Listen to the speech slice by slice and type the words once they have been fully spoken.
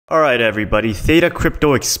Alright everybody, Theta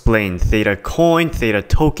Crypto Explained, Theta Coin, Theta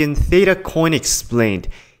Token, Theta Coin Explained.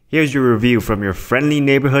 Here's your review from your friendly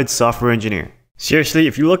neighborhood software engineer. Seriously,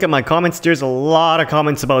 if you look at my comments, there's a lot of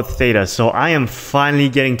comments about Theta, so I am finally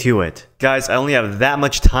getting to it. Guys, I only have that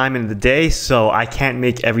much time in the day, so I can't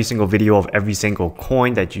make every single video of every single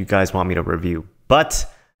coin that you guys want me to review. But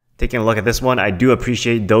taking a look at this one, I do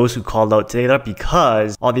appreciate those who called out Theta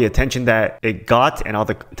because all the attention that it got and all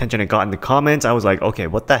the attention it got in the comments, I was like, okay,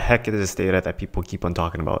 what the heck is this Theta that people keep on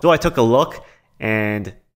talking about? So I took a look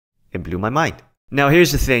and it blew my mind. Now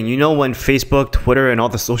here's the thing, you know when Facebook, Twitter, and all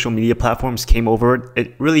the social media platforms came over,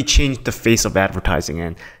 it really changed the face of advertising,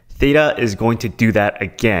 and Theta is going to do that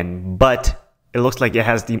again, but it looks like it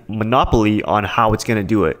has the monopoly on how it's going to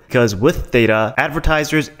do it. Because with Theta,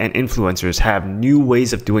 advertisers and influencers have new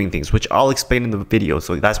ways of doing things, which I'll explain in the video,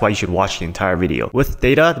 so that's why you should watch the entire video. With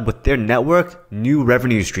Theta, with their network, new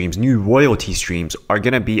revenue streams, new royalty streams are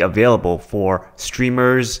going to be available for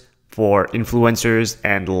streamers, for influencers,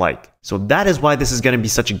 and the like. So that is why this is going to be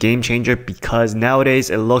such a game changer, because nowadays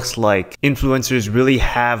it looks like influencers really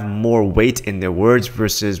have more weight in their words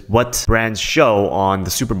versus what brands show on the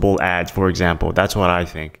Super Bowl ads, for example. That's what I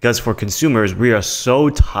think. Because for consumers, we are so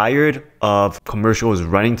tired of commercials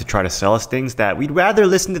running to try to sell us things that we'd rather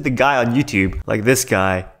listen to the guy on YouTube, like this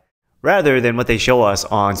guy, rather than what they show us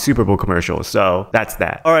on Super Bowl commercials. So that's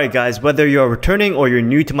that. Alright guys, whether you're returning or you're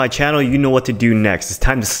new to my channel, you know what to do next. It's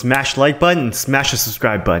time to smash the like button and smash the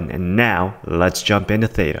subscribe button. And now, let's jump into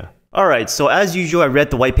Theta. Alright, so as usual, I read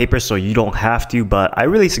the white paper, so you don't have to, but I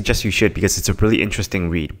really suggest you should because it's a really interesting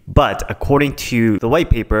read. But according to the white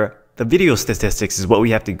paper, the video statistics is what we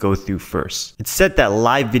have to go through first. It said that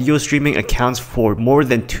live video streaming accounts for more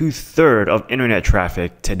than 2/3 of internet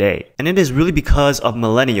traffic today. And it is really because of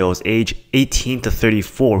millennials age 18 to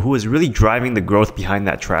 34 who is really driving the growth behind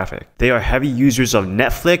that traffic. They are heavy users of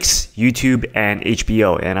Netflix, YouTube, and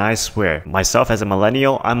HBO. And I swear, myself as a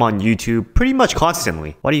millennial, I'm on YouTube pretty much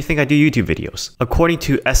constantly. Why do you think I do YouTube videos? According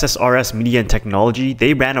to SSRS Media and Technology,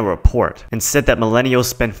 they ran a report and said that millennials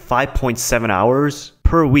spend 5.7 hours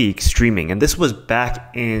per week streaming, and this was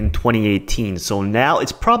back in 2018, so now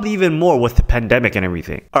it's probably even more with the pandemic and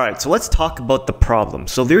everything. Alright, so let's talk about the problem.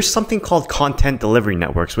 So there's something called content delivery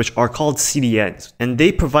networks, which are called CDNs, and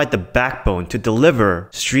they provide the backbone to deliver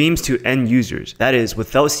streams to end users. That is,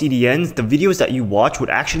 without CDNs, the videos that you watch would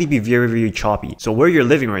actually be very, very choppy. So where you're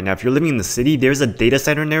living right now, if you're living in the city, there's a data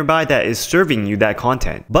center nearby that is serving you that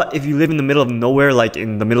content. But if you live in the middle of nowhere, like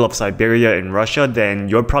in the middle of Siberia in Russia, then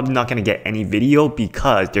you're probably not going to get any video because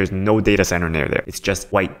there's no data center near there. It's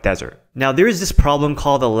just white desert. Now there is this problem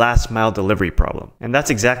called the last mile delivery problem, and that's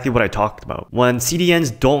exactly what I talked about. When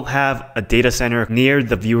CDNs don't have a data center near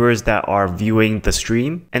the viewers that are viewing the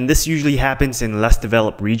stream, and this usually happens in less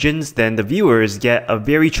developed regions, then the viewers get a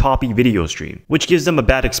very choppy video stream, which gives them a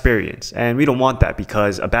bad experience. And we don't want that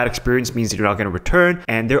because a bad experience means they're not going to return,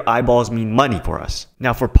 and their eyeballs mean money for us.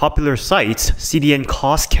 Now for popular sites, CDN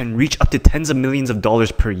costs can reach up to tens of millions of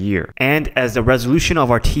dollars per year. And as the resolution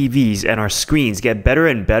of our TVs and our screens get better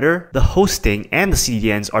and better, the hosting and the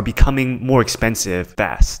CDNs are becoming more expensive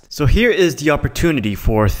fast. So here is the opportunity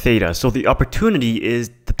for Theta. So the opportunity is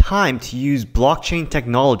the time to use blockchain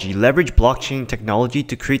technology, leverage blockchain technology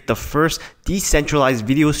to create the first decentralized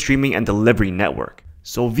video streaming and delivery network.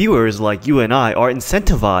 So viewers like you and I are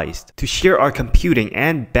incentivized to share our computing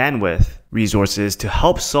and bandwidth resources to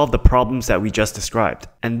help solve the problems that we just described.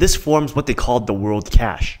 And this forms what they call the world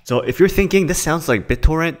cache. So if you're thinking this sounds like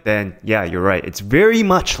BitTorrent, then yeah, you're right. It's very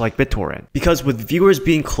much like BitTorrent. Because with viewers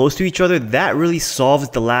being close to each other, that really solves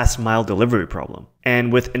the last mile delivery problem.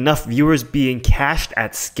 And with enough viewers being cached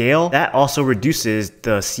at scale, that also reduces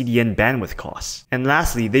the CDN bandwidth costs. And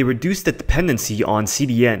lastly, they reduce the dependency on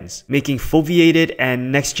CDNs, making foveated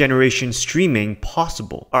and next generation streaming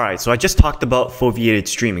possible. Alright, so I just talked about foveated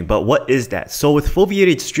streaming, but what is that? So with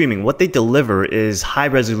foveated streaming, what they deliver is high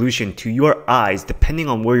resolution to your eyes depending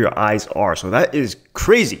on where your eyes are. So that is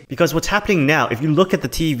crazy, because what's happening now, if you look at the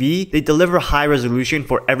TV, they deliver high resolution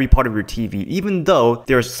for every part of your TV, even though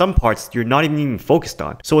there are some parts you're not even focused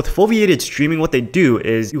on. So with foveated streaming, what they do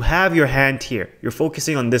is you have your hand here, you're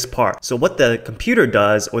focusing on this part. So what the computer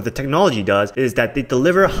does, or the technology does, is that they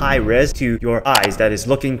deliver high res to your eyes that is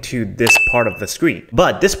looking to this part of the screen.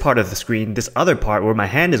 But this part of the screen, this other part where my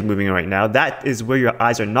hand is moving right now, that is where your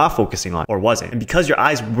eyes are not focusing on, or wasn't. And because your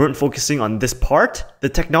eyes weren't focusing on this part, the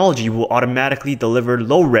technology will automatically deliver deliver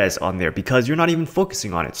low res on there because you're not even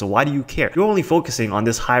focusing on it. So why do you care? You're only focusing on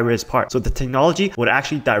this high res part. So the technology would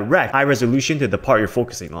actually direct high resolution to the part you're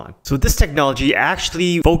focusing on. So this technology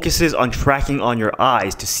actually focuses on tracking on your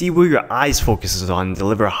eyes to see where your eyes focuses on and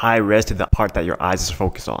deliver high res to the part that your eyes is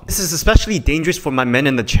focused on. This is especially dangerous for my men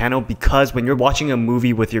in the channel because when you're watching a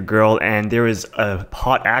movie with your girl and there is a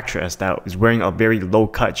hot actress that is wearing a very low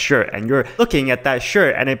cut shirt and you're looking at that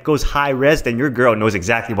shirt and it goes high res, then your girl knows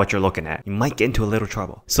exactly what you're looking at. You might get into a little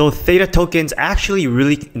trouble. So Theta tokens actually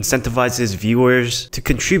really incentivizes viewers to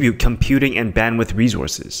contribute computing and bandwidth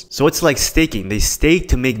resources. So it's like staking. They stake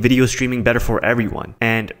to make video streaming better for everyone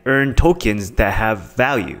and earn tokens that have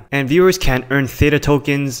value. And viewers can earn Theta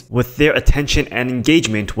tokens with their attention and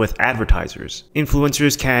engagement with advertisers.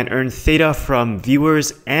 Influencers can earn Theta from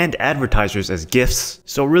viewers and advertisers as gifts.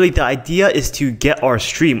 So really the idea is to get our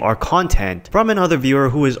stream, our content, from another viewer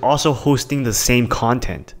who is also hosting the same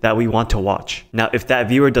content that we want to watch. Now, if that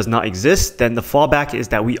viewer does not exist, then the fallback is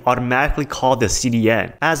that we automatically call the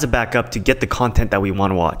CDN as a backup to get the content that we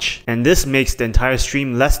want to watch. And this makes the entire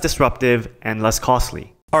stream less disruptive and less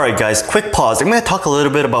costly. Alright guys, quick pause. I'm going to talk a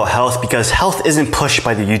little bit about health because health isn't pushed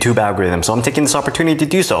by the YouTube algorithm, so I'm taking this opportunity to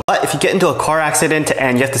do so. But if you get into a car accident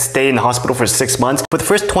and you have to stay in the hospital for 6 months, for the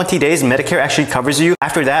first 20 days, Medicare actually covers you.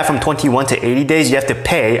 After that, from 21 to 80 days, you have to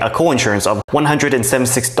pay a co-insurance of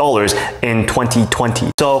 $176 in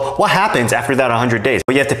 2020. So what happens after that 100 days?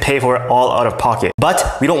 Well, you have to pay for it all out of pocket.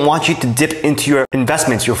 But we don't want you to dip into your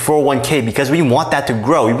investments, your 401k, because we want that to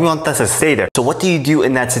grow. We want that to stay there. So what do you do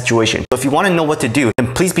in that situation? So if you want to know what to do,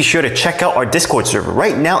 then please be sure to check out our Discord server.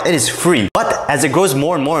 Right now it is free, but as it grows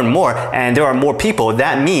more and more and more and there are more people,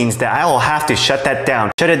 that means that I will have to shut it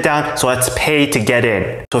down, so let's pay to get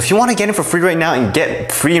in. So if you want to get in for free right now and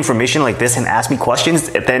get free information like this and ask me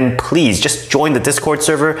questions, then please just join the Discord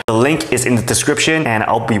server. The link is in the description and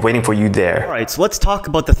I'll be waiting for you there. Alright, so let's talk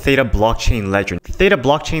about the Theta blockchain ledger. The Theta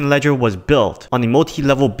blockchain ledger was built on the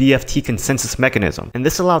multi-level BFT consensus mechanism, and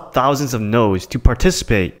this allowed thousands of nodes to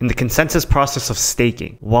participate in the consensus process of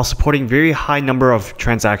staking while supporting very high number of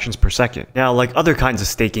transactions per second. Now, like other kinds of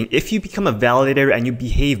staking, if you become a validator and you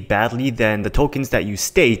behave badly, then the tokens that you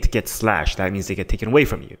staked get slashed. That means they get taken away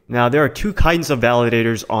from you. Now, there are two kinds of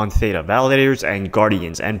validators on Theta, validators and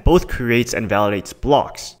guardians, and both creates and validates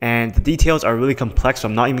blocks. And the details are really complex, so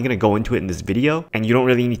I'm not even going to go into it in this video, and you don't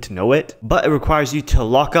really need to know it, but it requires you to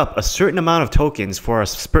lock up a certain amount of tokens for a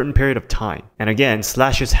certain period of time. And again,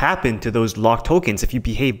 slashes happen to those locked tokens if you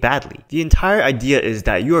behave badly. The entire idea is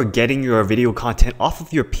that you are getting your video content off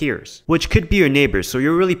of your peers, which could be your neighbors, so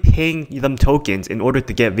you're really paying them tokens in order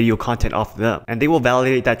to get video content off of them, and they will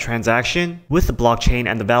validate that transaction with the blockchain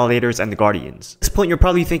and the validators and the guardians. At this point, you're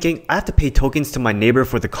probably thinking, I have to pay tokens to my neighbor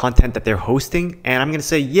for the content that they're hosting, and I'm going to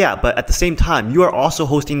say, yeah, but at the same time, you are also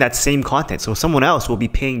hosting that same content, so someone else will be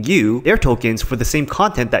paying you their tokens for the same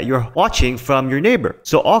content that you're watching from your neighbor.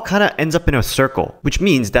 So all kind of ends up in a circle, which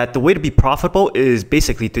means that the way to be profitable is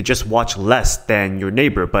basically to just watch less than your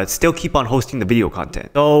neighbor, but still keep on hosting the video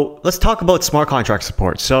content. So let's talk about smart contract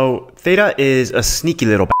support. So Theta is a sneaky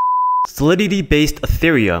little Solidity-based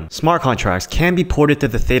Ethereum smart contracts can be ported to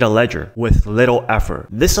the Theta ledger with little effort.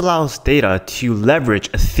 This allows Theta to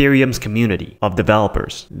leverage Ethereum's community of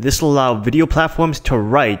developers. This will allow video platforms to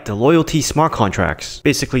write the loyalty smart contracts,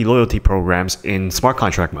 basically loyalty programs in smart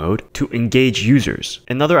contract mode, to engage users.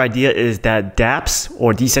 Another idea is that dApps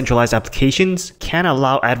or decentralized applications can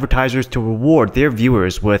allow advertisers to reward their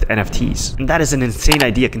viewers with NFTs. And that is an insane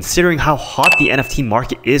idea considering how hot the NFT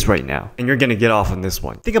market is right now. And you're gonna get off on this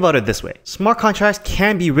one. Think about it this way. Smart contracts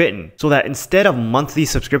can be written so that instead of monthly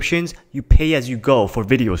subscriptions, you pay as you go for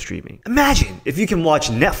video streaming. Imagine if you can watch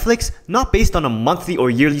Netflix not based on a monthly or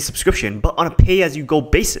yearly subscription, but on a pay as you go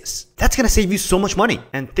basis. That's gonna save you so much money.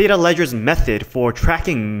 And Theta Ledger's method for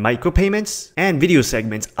tracking micropayments and video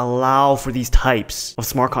segments allow for these types of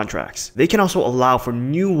smart contracts. They can also allow for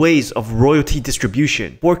new ways of royalty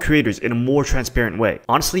distribution for creators in a more transparent way.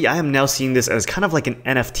 Honestly, I am now seeing this as kind of like an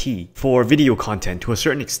NFT for video content to a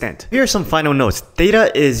certain extent. Here are some final notes.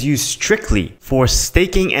 Theta is used strictly for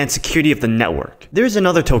staking and security of the network. There's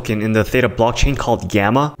another token in the Theta blockchain called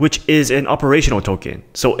Gamma, which is an operational token.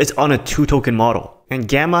 So it's on a 2-token model. And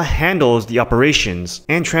Gamma handles the operations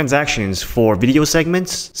and transactions for video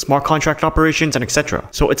segments, smart contract operations, and etc.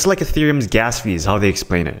 So it's like Ethereum's gas fees, how they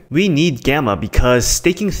explain it. We need Gamma because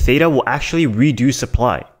staking Theta will actually reduce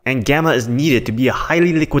supply. And Gamma is needed to be a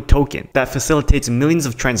highly liquid token that facilitates millions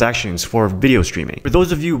of transactions for video streaming. For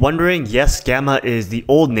those of you wondering, yes, Gamma is the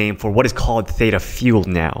old name for what is called Theta fuel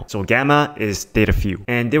now. So Gamma is Theta fuel.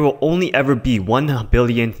 And there will only ever be 1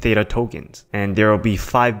 billion Theta tokens. And there will be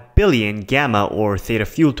 5 billion Gamma or Theta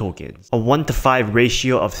fuel tokens. A 1:5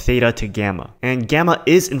 ratio of Theta to Gamma. And Gamma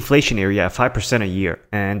is inflationary at 5% a year.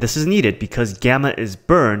 And this is needed because Gamma is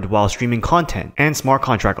burned while streaming content and smart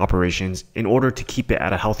contract operations in order to keep it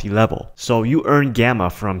at a healthy level. So you earn Gamma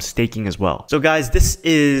from staking as well. So guys, this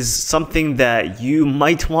is something that you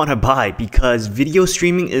might want to buy because video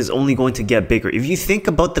streaming is only going to get bigger. If you think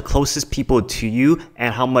about the closest people to you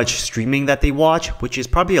and how much streaming that they watch, which is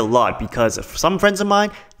probably a lot because some friends of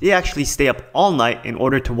mine, they actually stay up all night in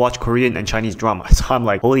order to watch Korean and Chinese drama. So I'm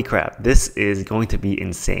like, holy crap, this is going to be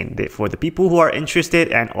insane. For the people who are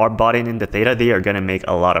interested and are bought in the Theta, they are going to make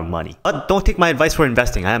a lot of money. But don't take my advice for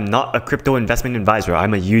investing. I am not a crypto investment advisor.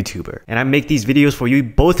 I'm a YouTuber. And I make these videos for you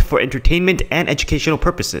both for entertainment and educational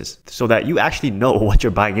purposes so that you actually know what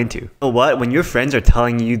you're buying into. You know what? When your friends are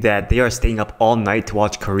telling you that they are staying up all night to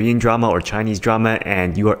watch Korean drama or Chinese drama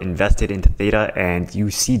and you are invested into Theta and you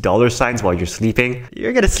see dollar signs while you're sleeping,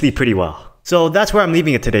 you're going to sleep pretty well. So that's where I'm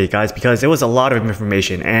leaving it today, guys, because it was a lot of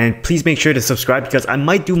information. And please make sure to subscribe because I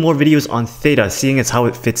might do more videos on Theta, seeing as how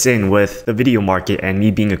it fits in with the video market and me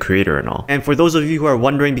being a creator and all. And for those of you who are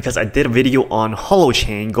wondering, because I did a video on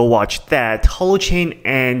Holochain, go watch that. Holochain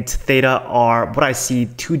and Theta are what I see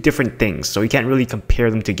two different things, so you can't really compare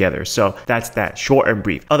them together. So that's that, short and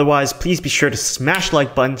brief. Otherwise, please be sure to smash the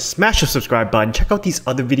like button, smash the subscribe button, check out these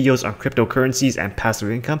other videos on cryptocurrencies and passive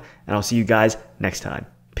income, and I'll see you guys next time.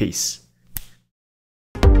 Peace.